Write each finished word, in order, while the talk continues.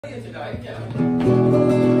Hey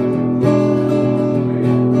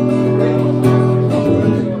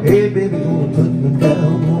baby, gonna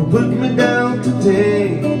put me down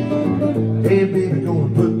today. Hey baby,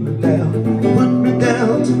 gonna put me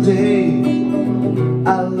down today.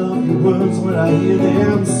 I love your words when I hear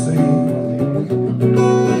them sing.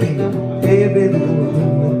 Hey baby,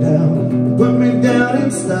 gonna put me down in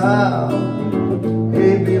style.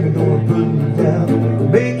 Hey baby, gonna put me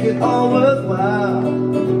down, make it all worthwhile.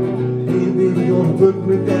 Hey baby, gonna put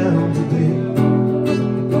me down today.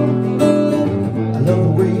 I love the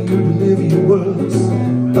way you deliver your words.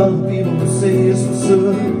 Other people will say it's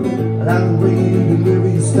absurd. I like the way you deliver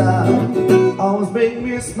your style. Always make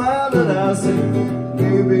me smile and I say,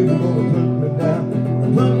 hey baby, gonna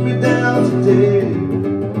put me down today.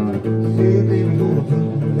 Hey baby, gonna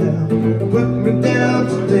put me down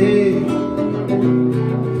today.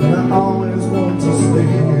 And I always want to stay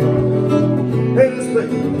here. Hey, let's play.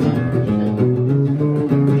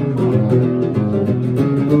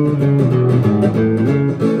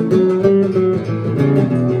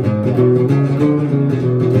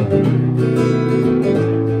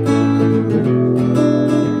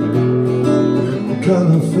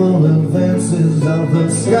 Colorful advances of the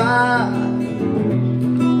sky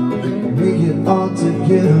make it all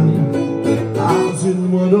together. I was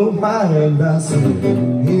in one of my and I said,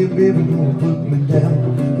 hey baby, gonna put me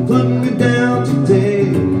down today.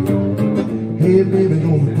 Hey baby,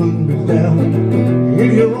 gonna put me down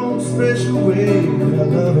in your own special way. I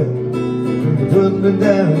love it, put me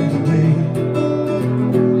down today.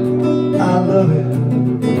 I love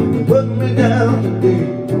it, put me down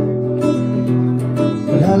today.